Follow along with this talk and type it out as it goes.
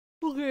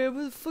Okay,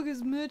 where the fuck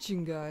is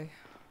merchant guy?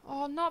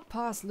 Oh, not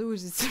past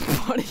Lewis's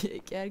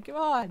body again. Come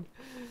on.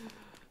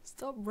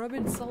 Stop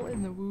rubbing salt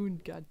in the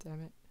wound, god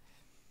damn it.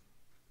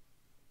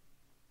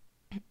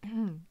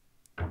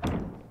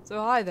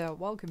 So hi there,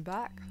 welcome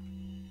back.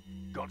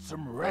 Got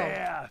some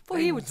rare well,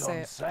 he would things say on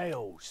it.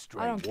 sale, I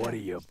straight. don't What care. are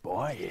you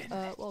buying?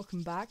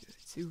 Welcome back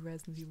to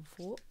Resident Evil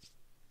 4.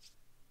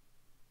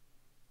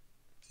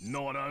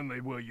 Not only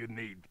will you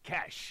need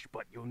cash,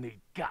 but you'll need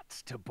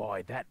guts to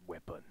buy that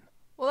weapon.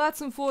 Well,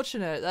 that's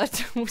unfortunate. I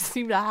don't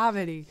seem to have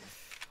any.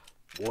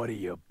 What are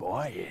you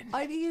buying?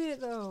 I need it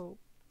though.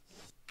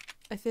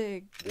 I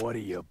think. What are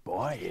you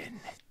buying?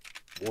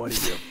 What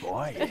are you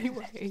buying?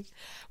 Anyway,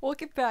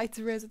 welcome back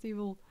to Resident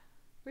Evil.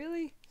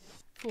 Really?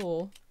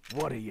 4.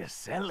 What are you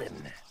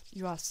selling?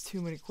 You asked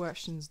too many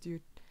questions,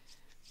 dude.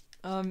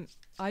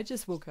 I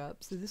just woke up,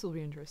 so this will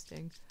be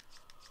interesting.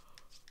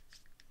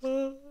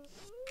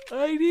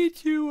 I need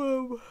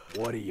to,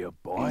 What are you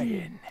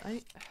buying?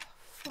 Fuck.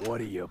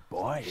 What are you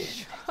buying?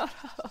 Shut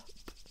up.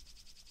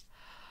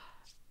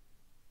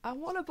 I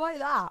want to buy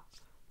that,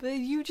 but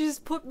you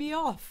just put me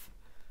off.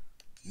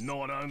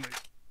 Not only...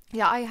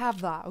 Yeah, I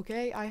have that,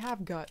 okay? I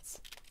have guts.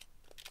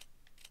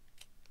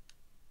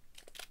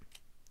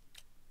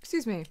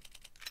 Excuse me.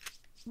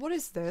 What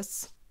is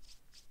this?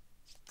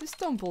 This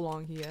don't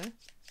belong here.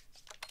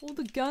 All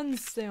the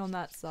guns stay on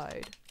that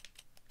side.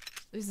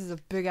 This is a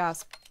big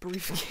ass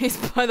briefcase,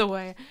 by the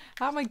way.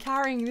 How am I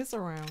carrying this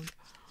around?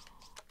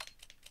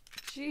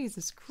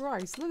 Jesus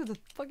Christ, look at the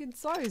fucking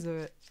size of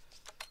it.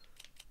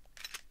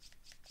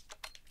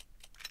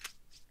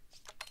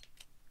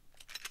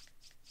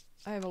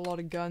 I have a lot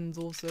of guns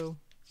also.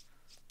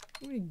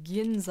 How many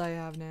guns I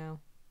have now?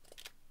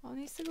 Oh, it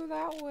needs to go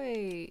that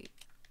way.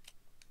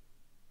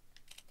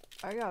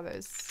 I got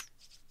this.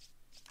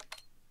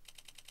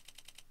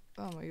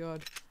 Oh my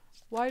god.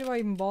 Why do I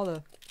even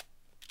bother?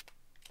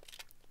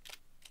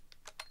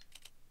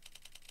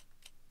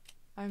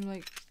 I'm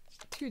like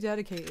too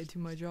dedicated to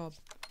my job.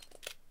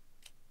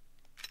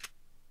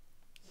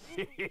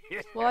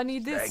 Well, I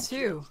need this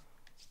too.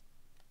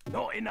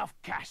 Not enough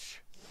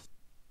cash.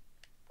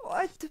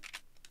 What?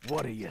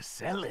 What are you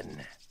selling?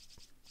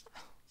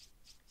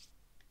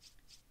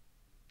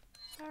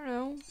 I don't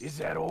know. Is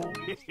that all?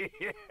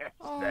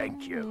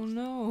 Thank you. Oh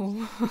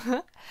no.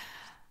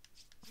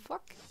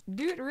 Fuck.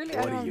 Dude, really?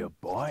 What are you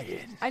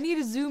buying? I need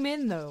to zoom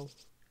in though.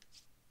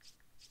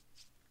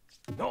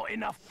 Not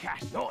enough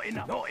cash. Not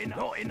enough. Not enough.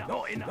 Not enough.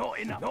 Not enough. Not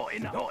enough. Not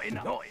enough. Not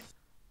enough. Not enough.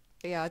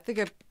 Yeah, I think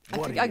I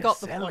you got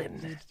the selling?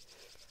 point, dude.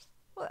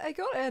 Well, I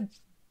gotta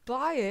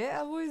buy it.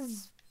 I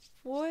was...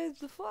 What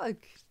the fuck?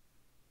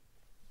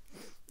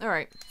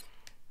 Alright.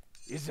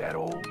 Is that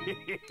all?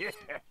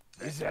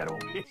 Is that all?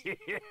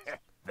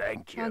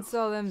 Thank you. Can't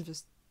sell them,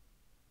 just...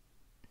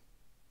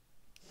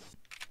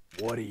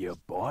 What are you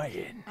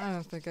buying? I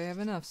don't think I have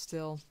enough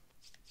still.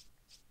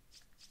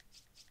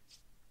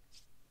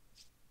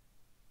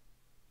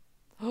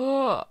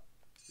 Oh,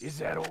 Is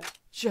that all?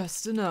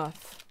 just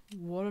enough.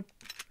 What a...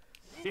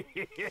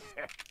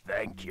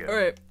 Thank you.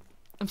 Alright.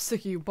 I'm sick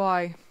of you,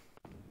 bye.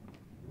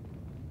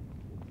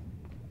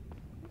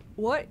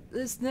 What?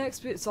 This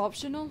next bit's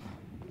optional?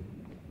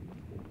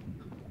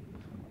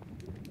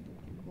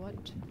 What?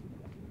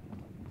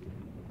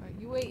 Alright,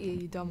 you wait here,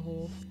 you dumb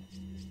hole.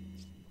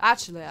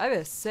 Actually, I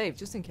better save,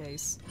 just in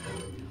case.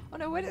 Oh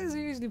no, where does it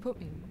usually put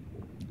me?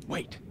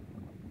 Wait.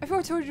 I thought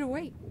I told you to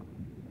wait.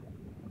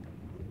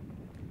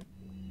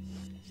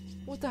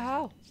 What the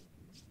hell?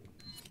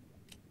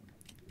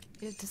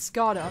 Yeah,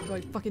 discard it after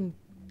I fucking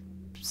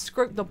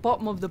scrape the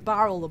bottom of the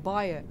barrel to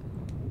buy it.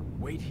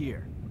 Wait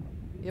here.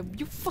 Yeah,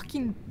 you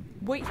fucking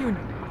wait here.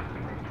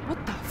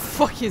 What the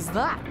fuck is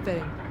that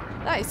thing?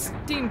 That is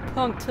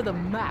steampunk to the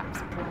max,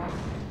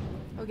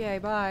 bro. Okay,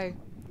 bye.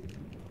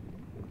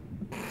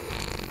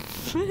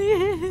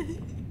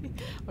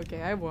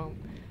 Okay, I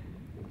won't.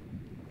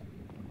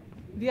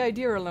 The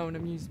idea alone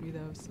amused me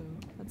though, so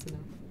that's enough.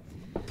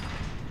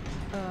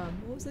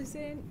 What was I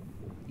saying?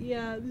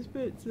 Yeah, this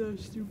bit's so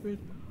stupid.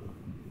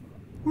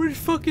 Where's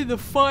fucking the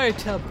fire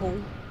temple?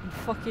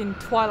 Fucking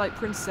Twilight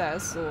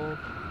Princess, or...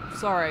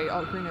 Sorry,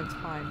 Ocarina of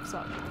Time.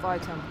 Sorry, fire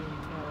temple in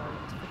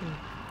Twilight. It's fucking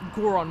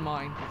Goron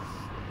mine.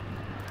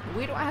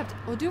 We don't have to...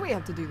 Or do we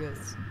have to do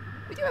this?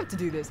 We do have to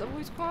do this,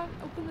 otherwise we can't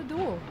open the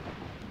door.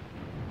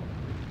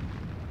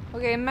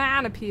 Okay, a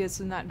man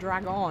appears in that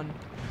dragon.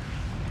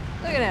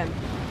 Look at him.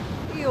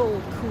 He all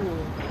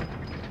cool.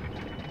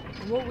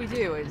 And what we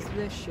do is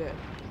this shit.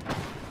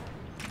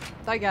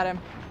 I got him.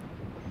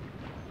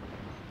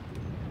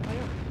 I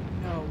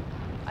don't know.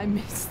 I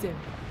missed him.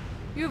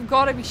 You've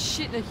got to be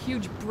shitting a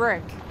huge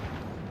brick.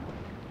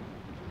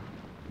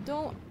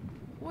 Don't...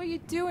 What are you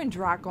doing,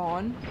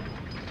 Dragon?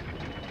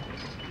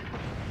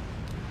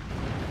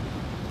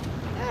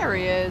 There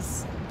he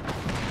is.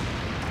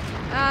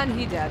 And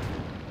he dead.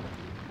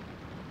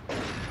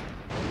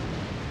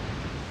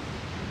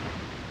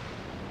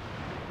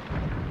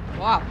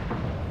 Wow.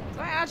 Do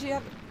I actually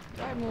have...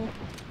 Do I have more?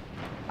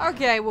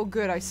 Okay, well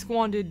good. I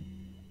squandered...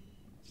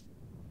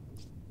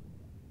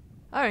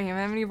 I don't even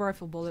have any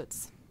rifle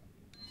bullets.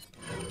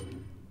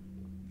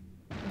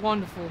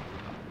 Wonderful.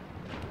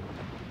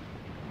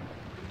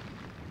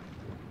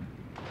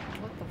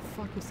 What the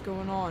fuck is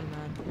going on,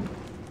 man?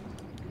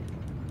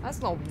 That's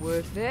not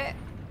worth it.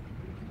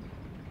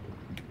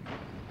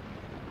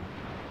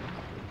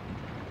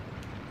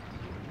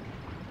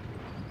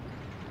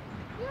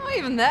 You're not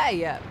even there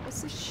yet.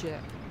 What's this shit?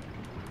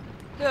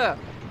 Ugh.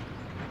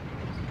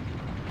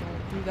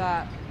 Don't do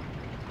that.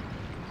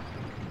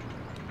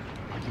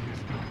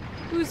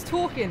 Who's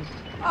talking?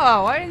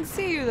 Oh, I didn't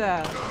see you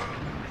there.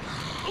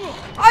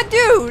 Ah,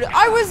 dude!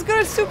 I was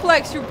gonna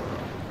suplex you.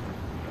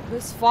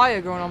 There's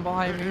fire going on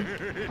behind me.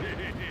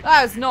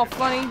 That is not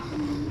funny.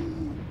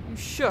 You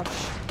shush.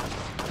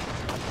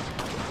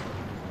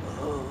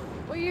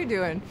 What are you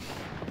doing?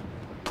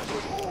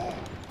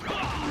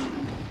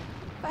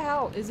 What the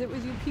hell is it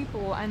with you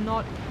people and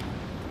not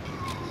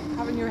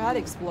having your head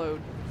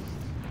explode?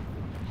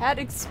 Head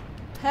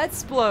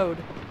explode.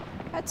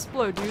 Head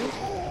explode, dude.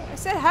 I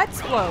said head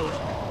explode.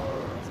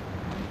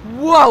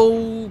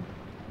 Whoa!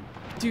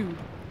 Dude.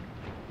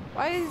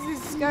 Why is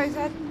this guy's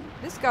head?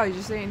 This guy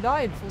just ain't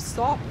died, full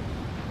stop.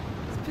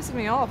 It's pissing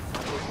me off.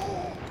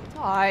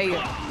 Die.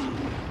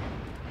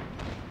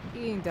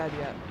 He ain't dead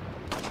yet.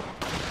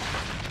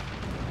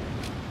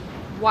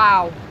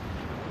 Wow.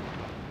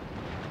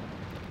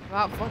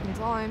 About fucking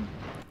time.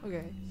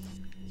 Okay.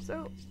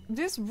 So,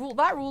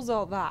 that rules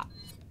out that.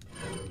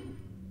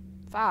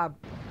 Fab.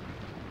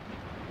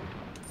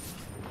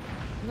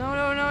 No,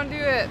 no, don't do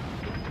it.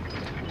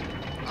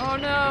 Oh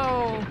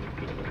no.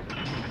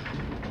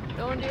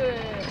 Don't do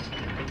it.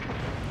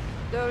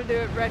 Don't do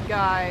it, red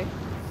guy.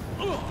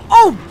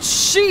 Oh,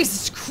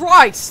 Jesus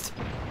Christ!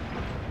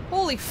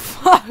 Holy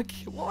fuck!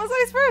 What was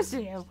I supposed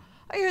to do?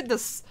 I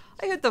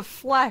heard the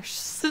flash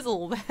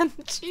sizzle then.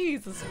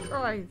 Jesus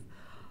Christ.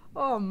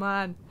 Oh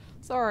man.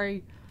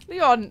 Sorry.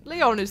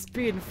 Leon is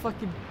being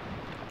fucking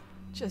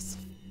just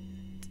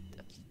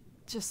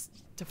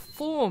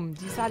deformed.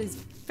 He's had his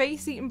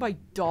face eaten by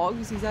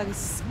dogs. He's had his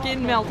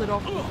skin melted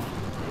off.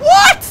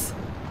 What?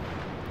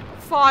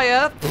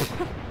 Fire.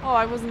 Oh,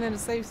 I wasn't in a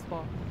safe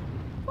spot.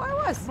 Oh, I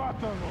was.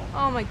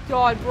 Oh my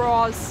god,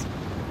 bros.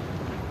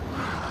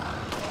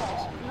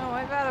 No,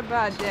 I've had a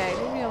bad day.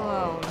 Leave me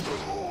alone.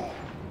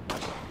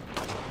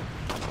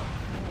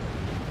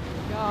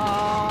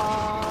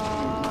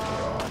 God.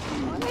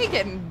 Why are they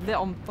getting lit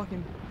on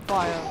fucking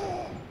fire?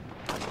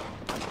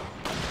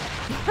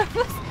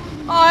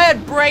 Oh, I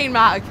had brain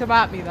matter come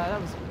at me there.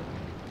 That was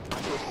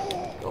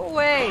good. Go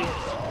away.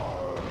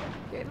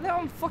 Get lit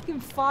on fucking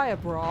fire,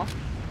 bro.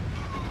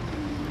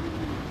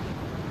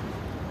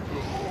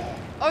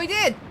 Oh, he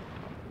did!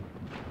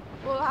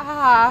 Well,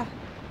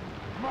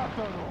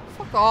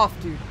 fuck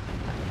off, dude.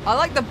 I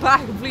like the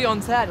back of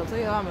Leon's head, I'll tell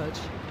you that much.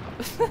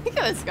 Look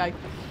at this guy.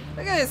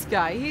 Look at this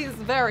guy. He's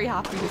very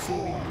happy to see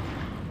me.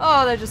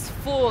 Oh, they're just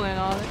falling,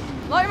 are they?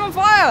 Light him on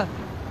fire!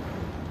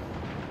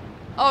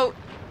 Oh,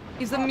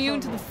 he's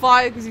immune to the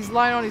fire because he's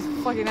lying on his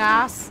fucking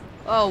ass.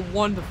 Oh,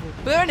 wonderful.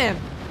 Burn him!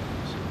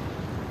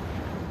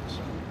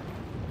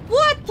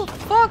 What the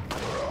fuck?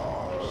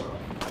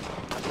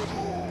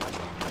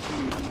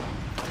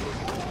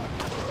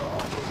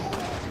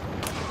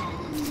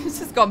 This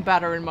has gone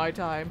better in my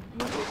time.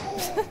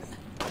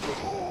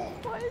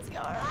 What is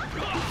going on?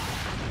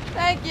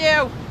 Thank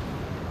you!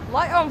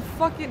 Light on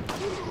fucking...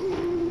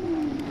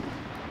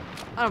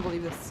 I don't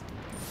believe this.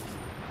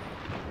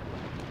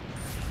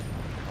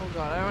 Oh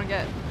god, I don't want to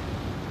get...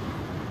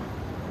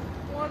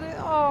 What is...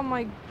 Oh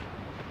my...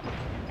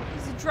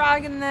 There's a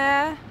dragon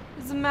there.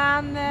 There's a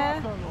man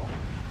there.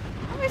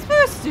 What am I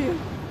supposed to do?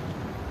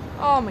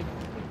 Oh my...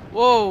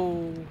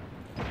 Whoa.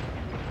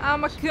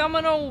 I'm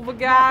coming over,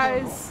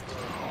 guys.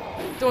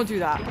 Don't do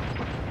that.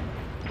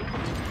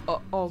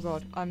 Oh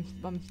god, I'm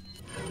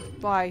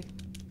bye.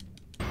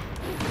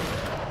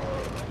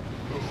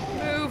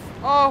 Move.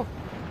 Oh.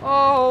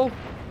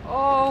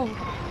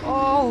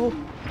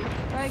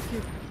 Thank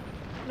you.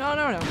 No.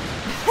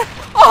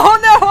 Oh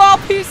no, I'll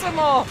piece him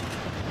off.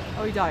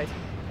 Oh, he died.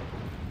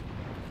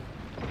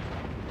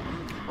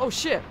 Oh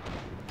shit.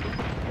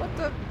 What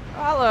the?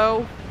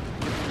 Hello.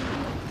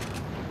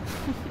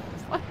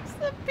 What's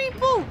the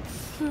people?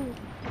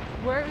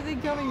 Where are they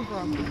coming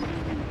from?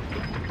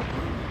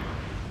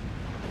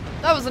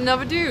 That was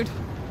another dude.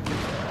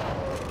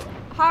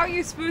 How are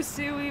you supposed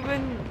to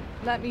even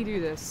let me do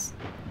this?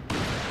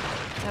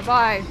 Yeah,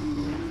 bye.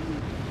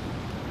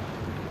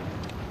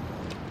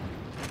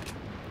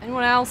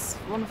 Anyone else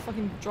want to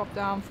fucking drop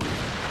down?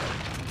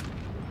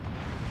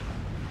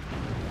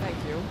 Thank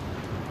you.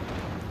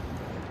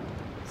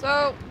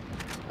 So,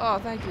 oh,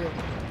 thank you.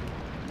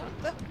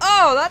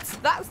 Oh, that's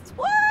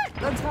what?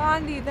 That's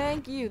handy.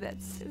 Thank you.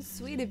 That's so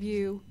sweet of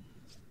you.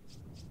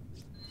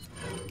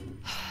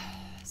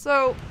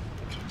 So,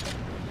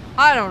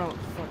 I don't know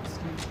what the fuck's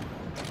new.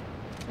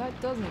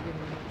 That doesn't give me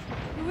much.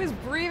 Who is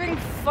breathing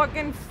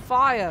fucking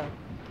fire?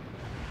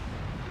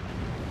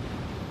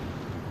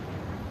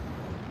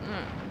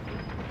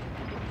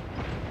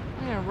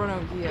 I'm gonna run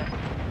over here.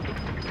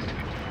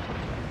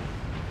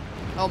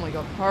 Oh my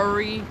god,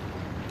 hurry.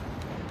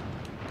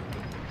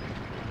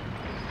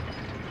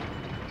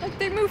 Like,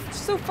 they move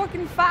so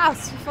fucking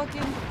fast.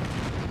 Fucking...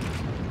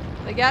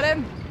 They get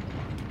him?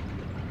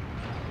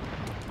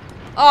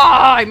 Oh,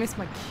 I missed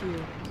my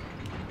cue.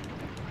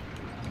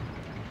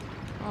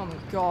 Oh my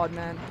god,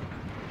 man.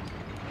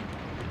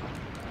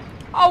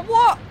 Oh,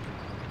 what?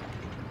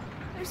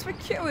 There's my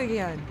cue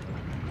again.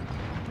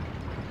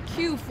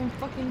 Q from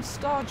fucking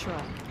Star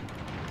Trek.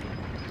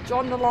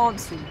 John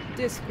Delancey,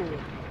 Discord.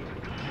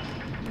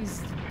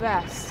 He's the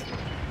best.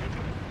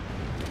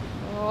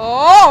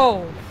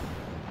 Oh!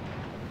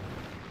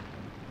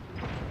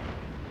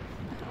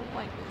 I don't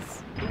like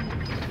this.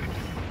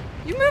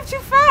 You move too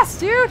fast,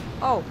 dude!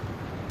 Oh.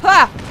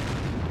 Ha!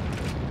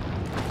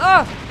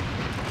 Oh!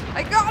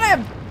 I got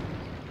him!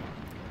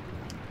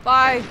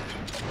 Bye.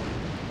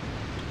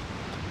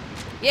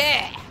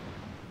 Yeah!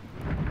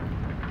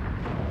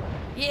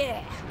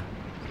 Yeah!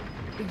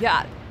 We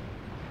got it.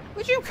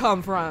 Where'd you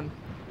come from?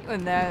 You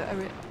in there?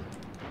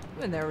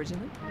 You in there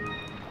originally?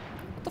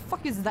 What the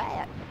fuck is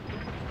that?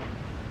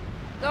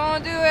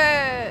 Don't do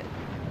it!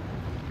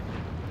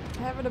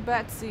 Having a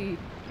bat seat.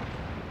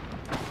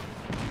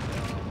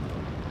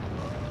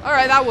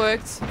 Alright, that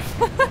worked.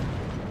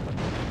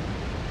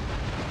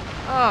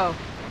 Oh.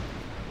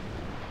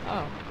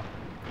 Oh.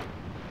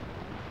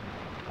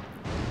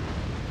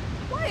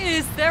 Why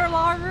is there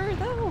longer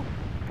though?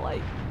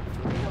 Like,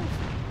 for real?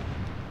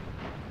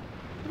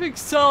 I think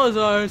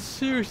Salazar is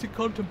seriously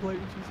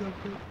contemplating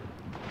something.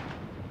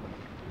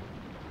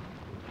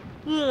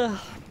 Ugh.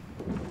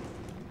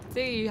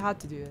 See, you had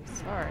to do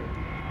this. Alright.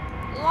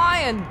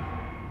 Lion!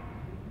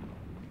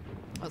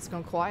 Oh, it's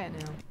gone quiet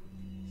now.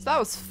 So that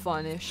was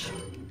fun-ish.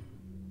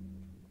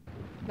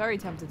 Very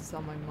tempted to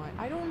sell my mind.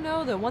 I don't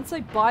know though. Once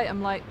I buy it,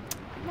 I'm like,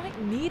 I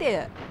might need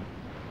it.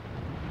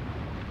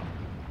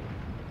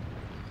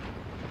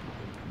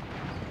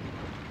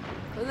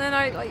 But then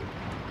I like...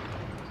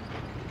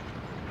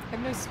 I have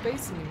no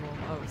space anymore.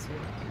 Oh, it's here.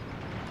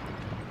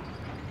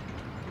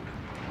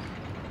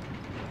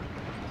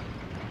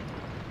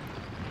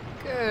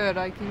 Good,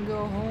 I can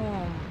go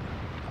home.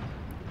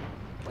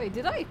 Wait,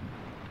 did I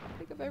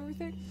pick up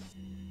everything?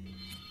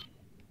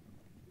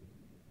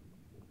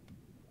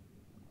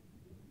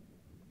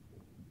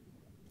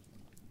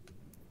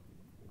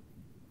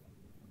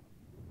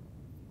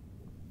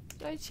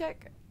 Did I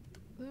check?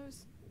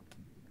 There's...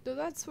 No,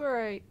 that's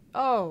where I...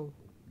 Oh!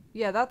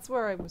 Yeah, that's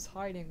where I was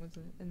hiding,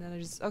 wasn't it? And then I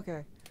just...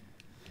 Okay.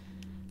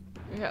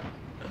 Yeah.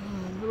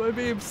 Am I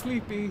being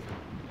sleepy?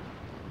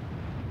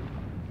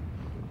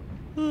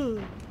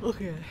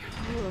 Okay.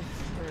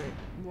 Alright,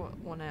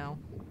 what now?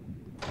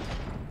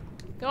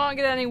 Can't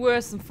get any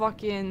worse than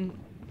fucking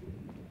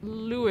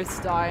Lewis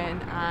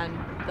dying and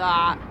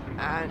that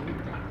and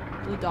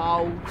the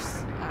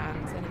dogs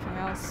and anything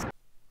else.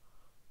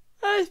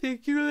 I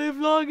think you live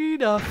long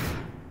enough.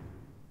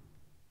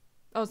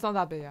 Oh, it's not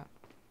that big yet.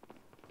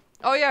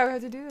 Oh yeah, we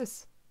have to do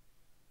this.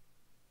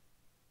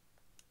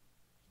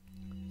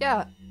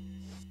 Yeah.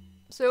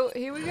 So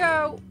here we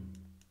go.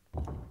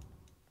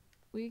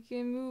 We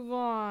can move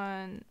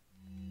on.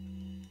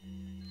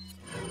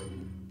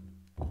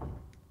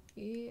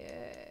 Yeah.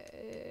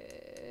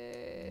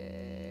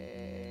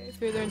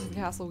 Further into the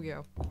castle we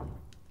go.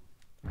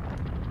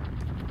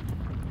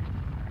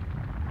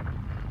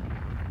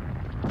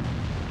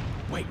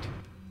 Wait.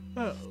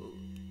 Oh.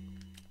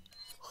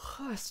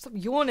 Stop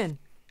yawning.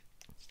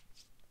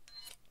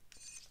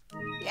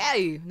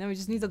 Yay! Now we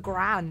just need the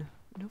gran.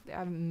 I hope they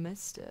haven't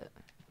missed it.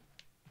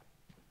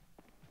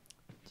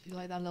 Do you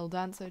like that little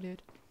dance I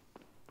did?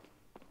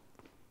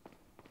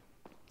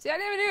 See, I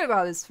never knew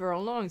about this for a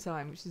long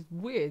time, which is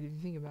weird if you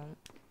think about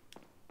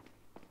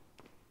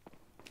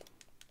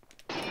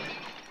it.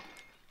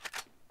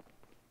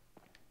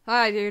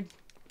 Hi, dude.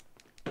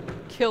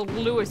 Killed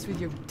Lewis with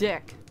your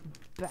dick,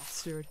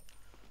 bastard.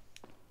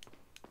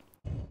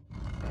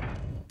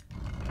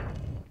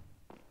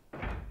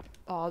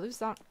 Oh, there's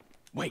that.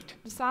 Wait.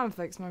 The sound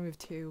effects might move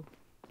too.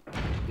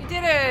 You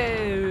did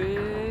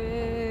it!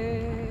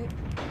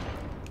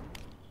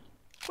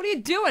 What are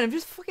you doing? I'm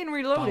just fucking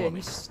reloading.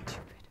 You're stupid.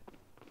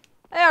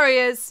 There he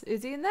is.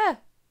 Is he in there?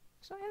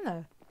 He's not in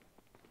there.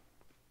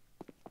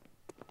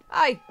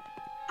 Hi.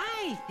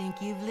 I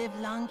think you've lived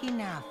long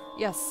enough.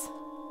 Yes.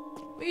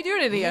 What are you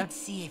doing in here? Let's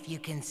see if you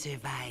can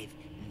survive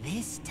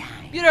this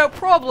time. You know,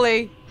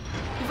 probably.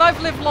 If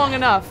I've lived long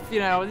enough, you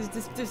know,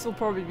 this will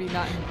probably be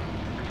nothing.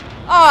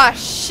 Ah,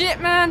 shit,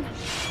 man.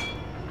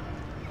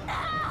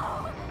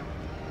 No!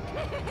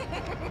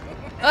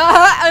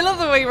 I love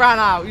the way he ran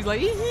out. He's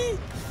like, hee hee.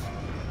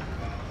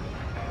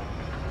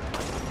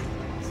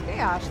 Hey,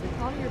 Ashley,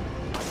 calm your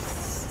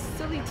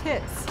silly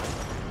tits.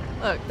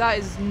 Look, that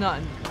is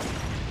none.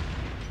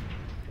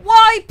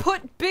 Why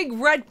put big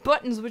red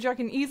buttons which I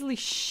can easily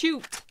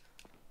shoot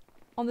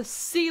on the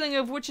ceiling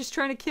of which is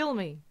trying to kill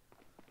me?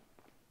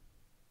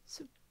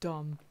 So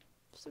dumb.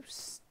 So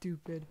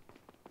stupid.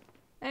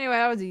 Anyway,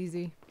 that was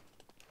easy.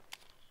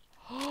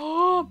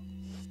 Oh,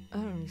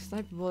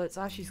 sniper bullets.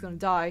 Ashley's gonna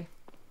die.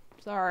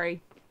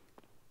 Sorry.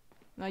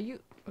 Now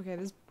you... Okay,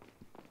 there's...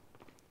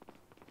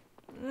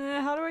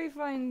 how do I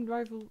find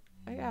rifle...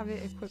 I have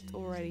it equipped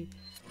already.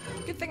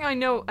 Good thing I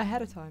know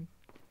ahead of time.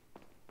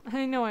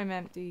 I know I'm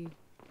empty.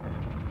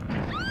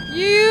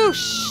 You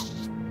sh-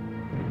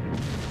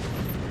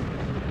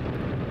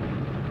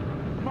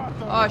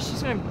 Oh,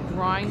 she's gonna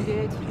grind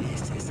it.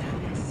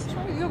 What's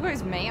wrong with you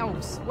guys'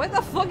 mouths? Where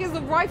the fuck is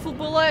the rifle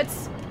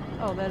bullets?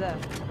 Oh, they're there.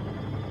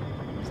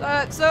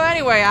 So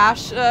anyway,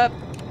 Ash,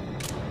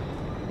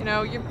 you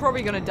know, you're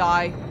probably gonna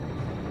die.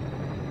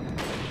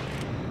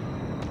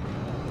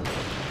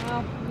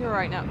 Well, you're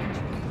right now.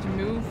 Could you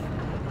move?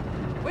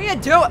 What are you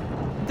doing?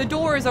 The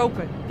door is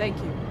open. Thank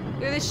you.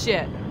 Look at this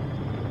shit.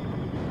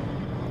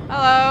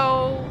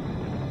 Hello.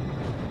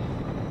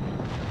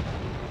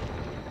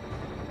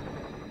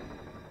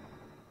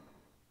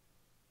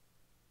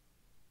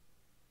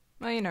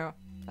 Well, you know,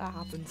 that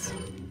happens.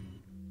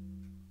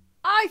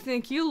 I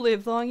think you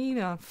live long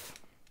enough.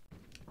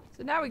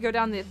 So now we go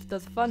down the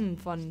fun.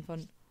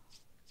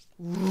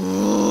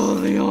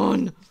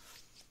 Leon!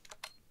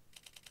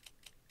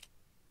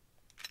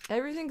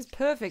 Everything's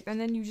perfect, and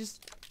then you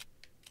just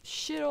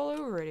shit all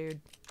over it,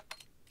 dude.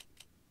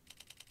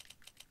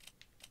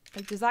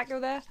 Like, does that go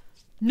there?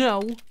 No.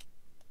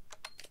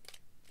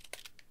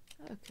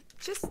 Okay.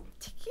 Just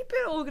keep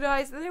it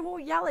organized, and they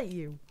won't yell at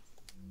you.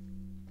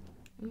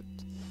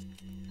 Oops.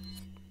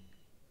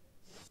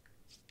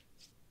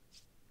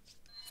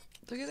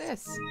 Look at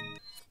this.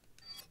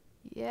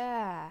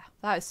 Yeah,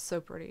 that is so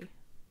pretty.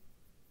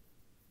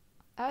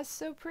 That's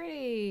so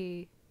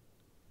pretty.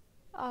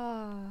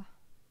 Ah.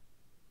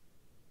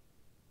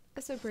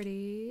 That's so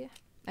pretty.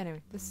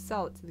 Anyway, let's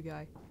sell it to the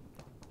guy.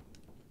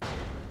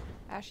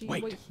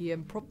 Actually, wait here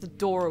and prop the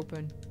door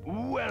open.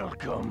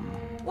 Welcome.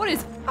 What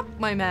is up,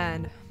 my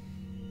man?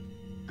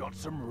 Got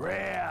some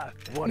rare.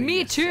 What Me are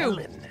you too.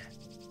 selling?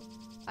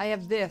 I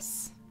have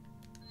this.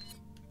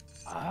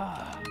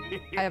 Ah.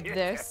 I have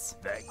this.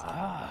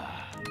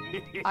 Ah.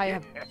 I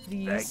have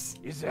these.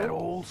 Is that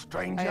all,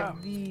 stranger? I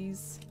have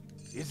these.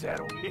 Is that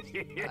all?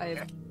 I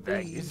have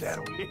Is these. that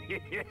all?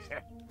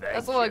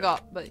 That's all I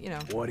got, but you know.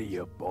 What are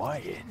you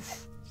buying?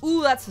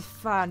 Ooh, that's a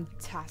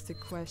fantastic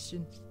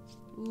question.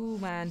 Ooh,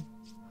 man.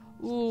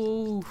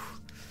 Ooh.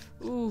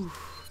 Ooh.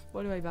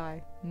 What do I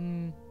buy?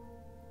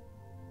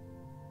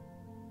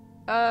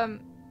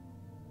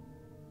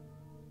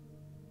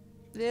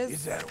 This.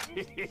 Is that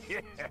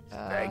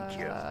Thank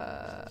you.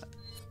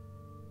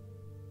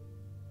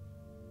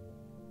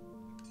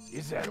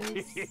 Is that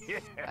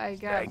I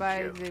can't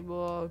buy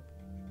anymore.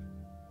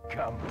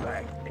 Come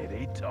back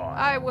anytime.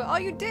 I will. Oh,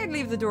 you did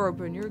leave the door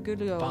open. You're a good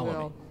little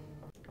girl.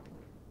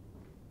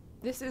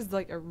 This is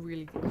like a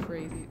really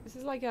crazy. This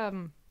is like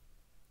a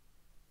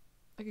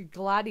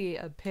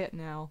gladiator pit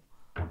now.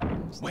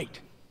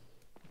 Wait.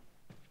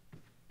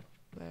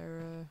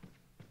 Where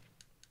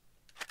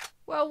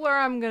well, where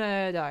I'm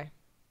gonna die.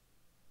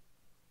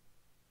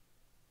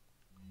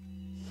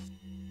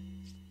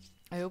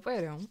 I hope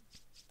I don't.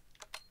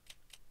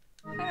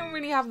 I don't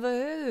really have the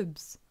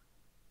herbs.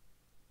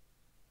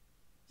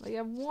 Like, I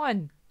have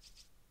one.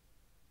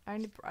 I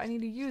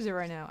need to use it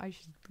right now. I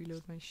should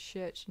reload my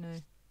shit, shouldn't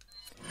I?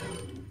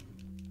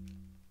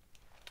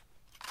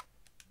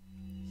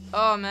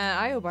 Oh man,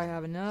 I hope I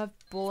have enough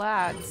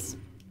bullets.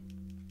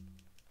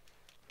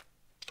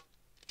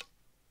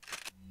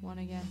 One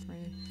again,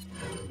 right?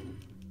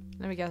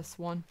 Let me guess,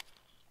 one.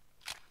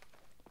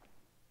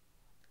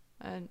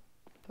 And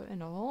put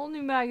in a whole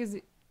new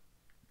magazine.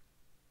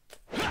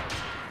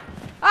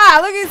 Ah,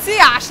 look at see,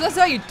 Ash, that's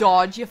how you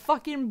dodge. You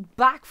fucking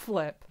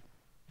backflip.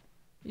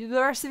 You,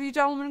 the rest of you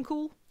gentlemen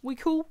cool? We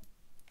cool?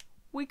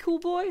 We cool,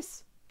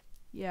 boys?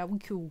 Yeah, we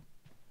cool.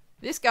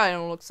 This guy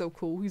don't look so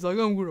cool. He's like,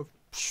 I'm gonna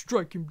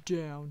strike him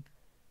down.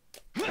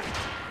 But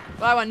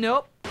I went,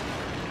 nope.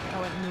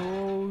 I went,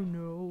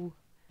 no.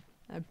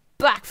 I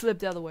backflipped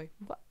the other way.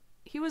 What?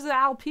 He was an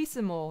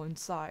Alpissimo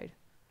inside.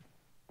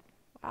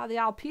 Wow, the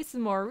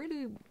Alpissimo are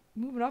really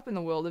moving up in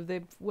the world if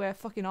they wear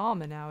fucking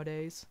armor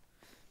nowadays.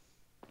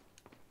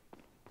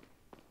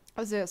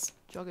 What's this?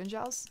 Jogging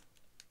gels?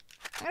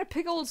 I'm gonna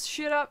pick all this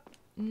shit up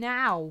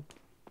now.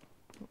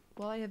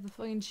 While I have the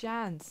fucking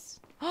chance.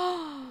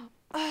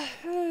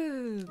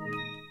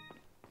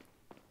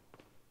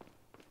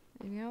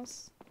 Anything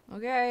else?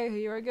 Okay,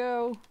 here I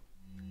go.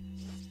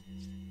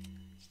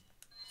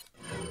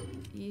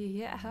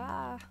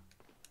 Yeah.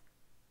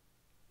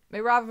 May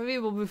wrath of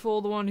evil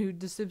befall the one who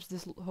disturbs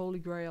this holy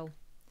grail.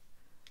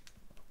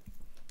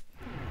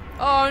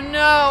 Oh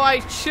no,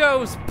 I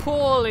chose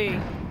poorly.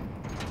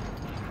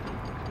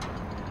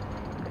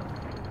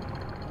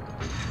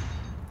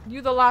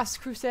 You the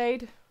last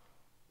crusade?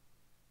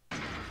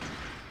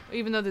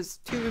 Even though there's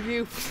two of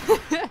you.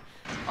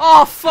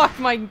 Oh fuck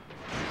my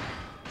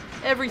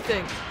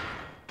everything.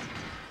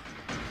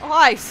 Oh,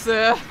 hi,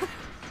 sir.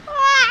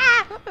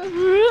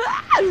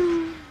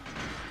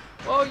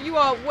 Oh, you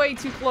are way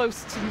too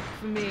close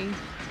for me.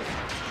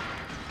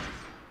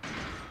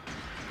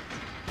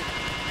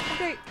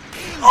 Okay.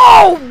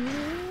 Oh!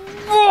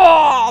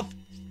 Oh!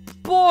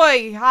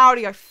 Boy,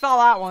 howdy, I fell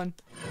that one.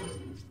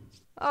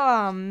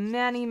 Oh,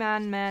 manny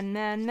man,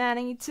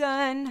 manny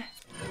ton.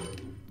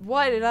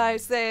 Why did I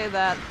say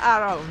that? I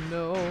don't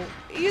know.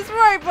 He's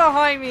right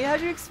behind me. How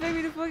do you expect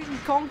me to fucking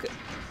conquer?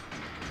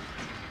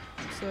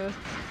 Sir.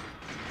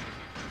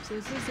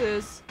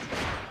 Sis.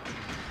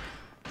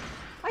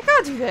 I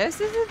can't do this.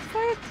 This is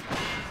fire.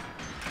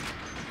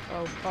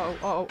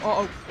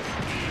 Oh.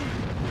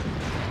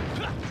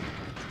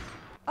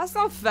 That's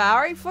not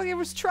fair. He fucking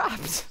was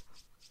trapped.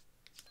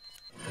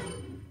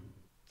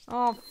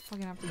 Oh,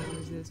 fucking have to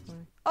use this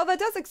one. Oh, that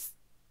does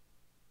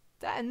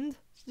extend.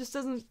 Just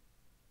doesn't.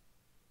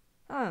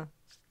 Huh.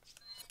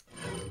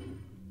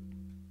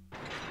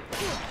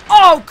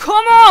 Oh,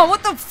 come on!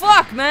 What the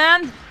fuck,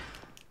 man?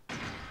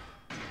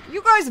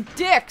 You guys are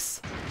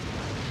dicks.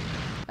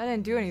 I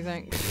didn't do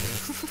anything.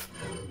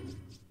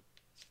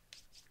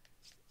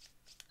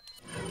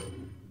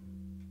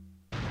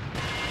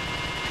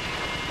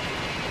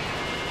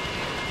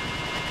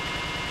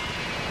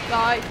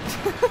 Die.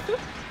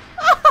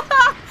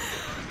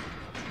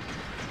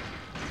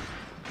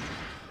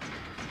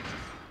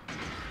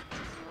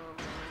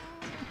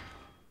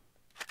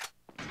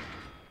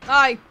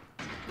 Hi.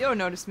 You don't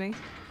notice me.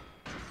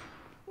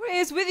 What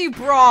is with you,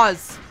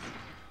 bras?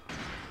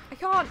 I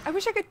can't. I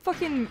wish I could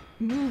fucking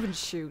move and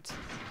shoot.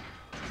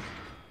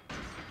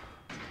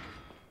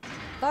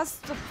 That's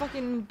the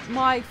fucking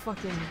my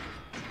fucking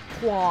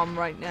qualm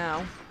right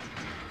now.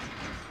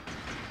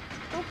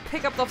 Don't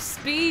pick up the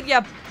speed,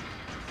 ya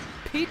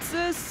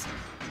pizzas.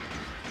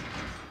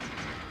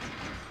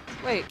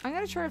 Wait, I'm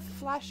gonna try a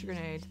flash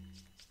grenade.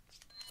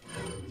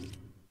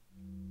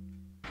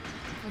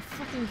 I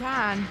fucking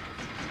can.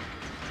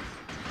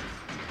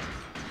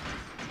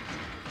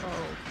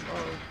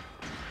 Oh.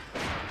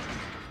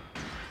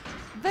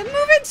 They're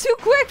moving too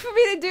quick for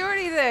me to do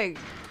anything!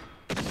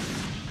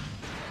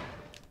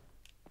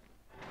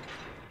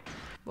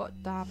 What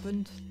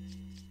happened?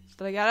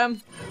 Did I get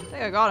him? I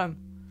think I got him.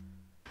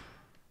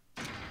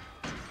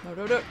 No.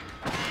 Leave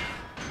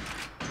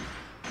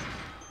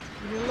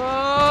me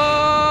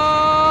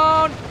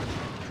alone!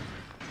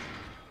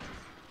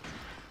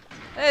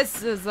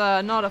 This is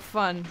not a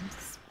fun.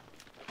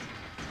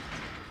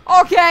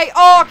 Okay,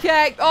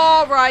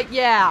 alright,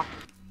 yeah.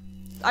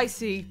 I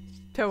see.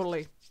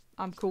 Totally.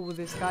 I'm cool with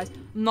this, guys.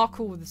 I'm not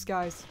cool with this,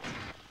 guys.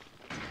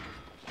 Am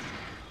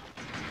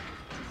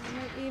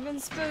I even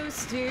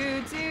supposed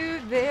to do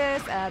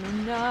this? I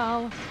don't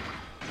know.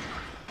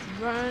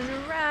 Running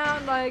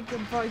around like a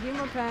bug in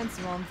my pants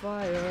are on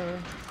fire.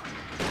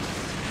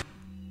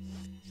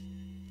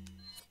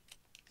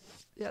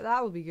 Yeah,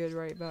 that would be good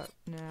right about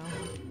now.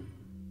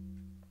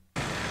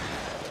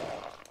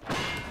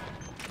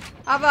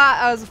 How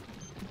about as a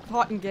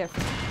parting gift?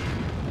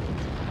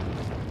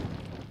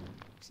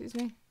 Excuse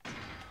me.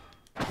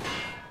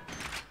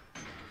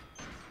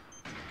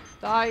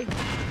 Die.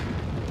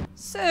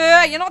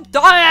 Sir, you're not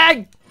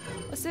dying!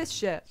 What's this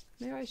shit?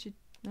 Maybe I should.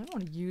 I don't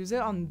want to use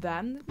it on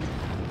them.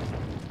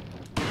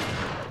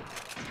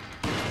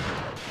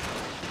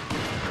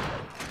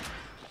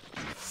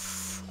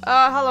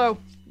 Hello.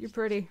 You're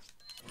pretty.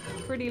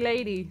 Pretty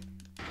lady.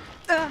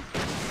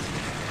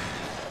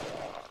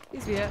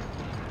 Please be it.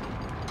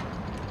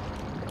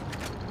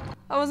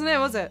 That wasn't it,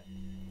 was it?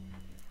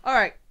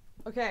 Alright.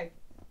 Okay.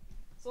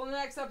 So in the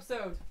next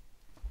episode,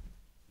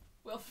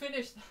 we'll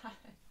finish that.